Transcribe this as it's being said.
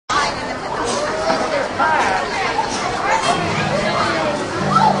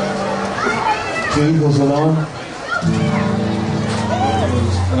Goes along.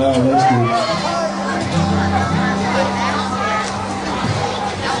 Oh, that's good.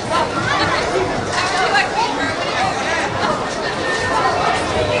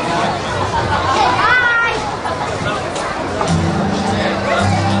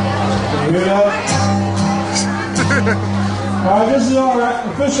 Hear that? Alright, this is our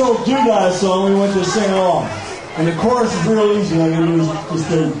official doo-dah song we want to sing along. And the chorus is real easy. All you do is just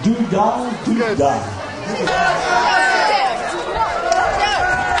go doo-dah, doo-dah.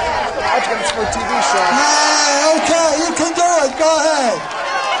 That's for TV show. Hey, okay, you can do it. Go ahead.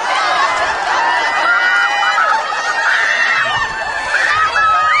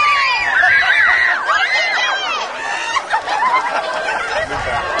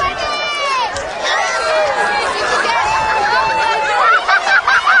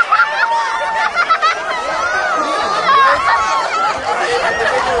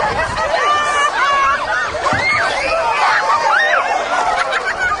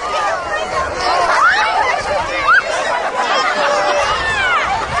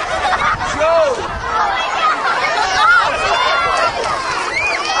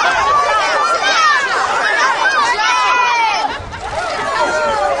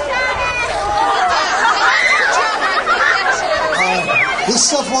 This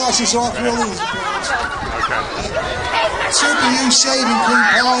stuff washes off real easy. Soupy used shaving cream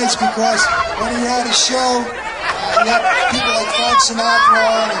pies because when he had a show, he had people like Frank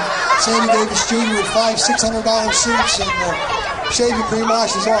Sinatra and Sammy Davis Jr. with $500–600 suits, and shaving cream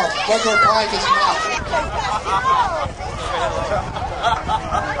washes off. Regular pie does not.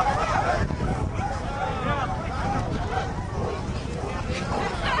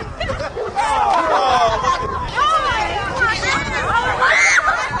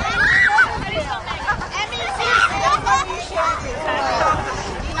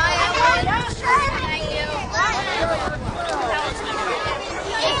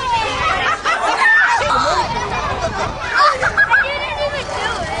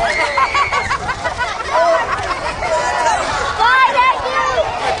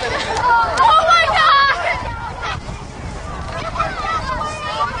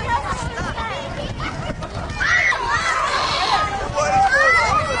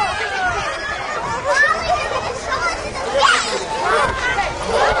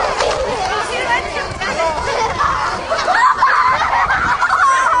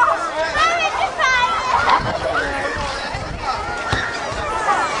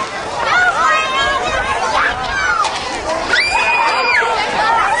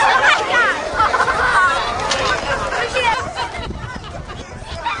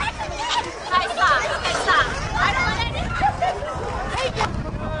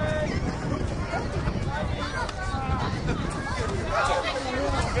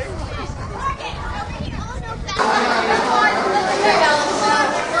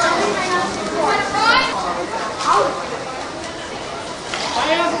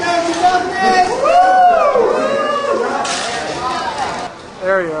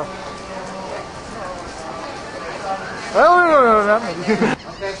 There you go.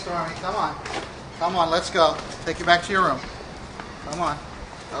 Okay, Stormy, come on. Come on, let's go. Take you back to your room. Come on.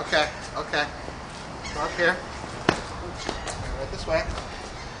 Okay, okay. Go up here. Right this way.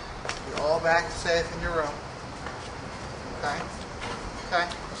 You're all back safe in your room. Okay. Okay,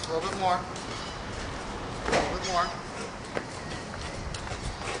 just a little bit more. A little bit more.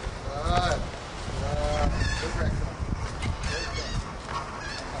 Good. Good direction.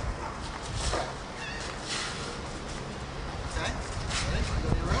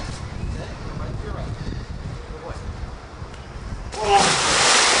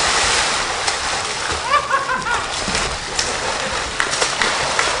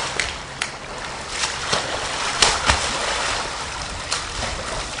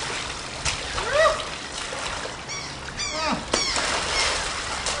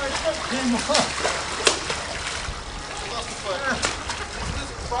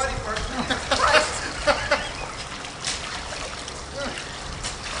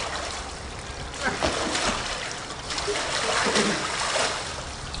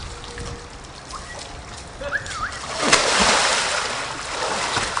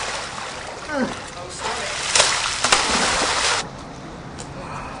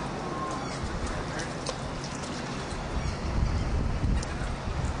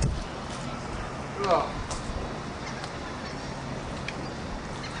 Oh.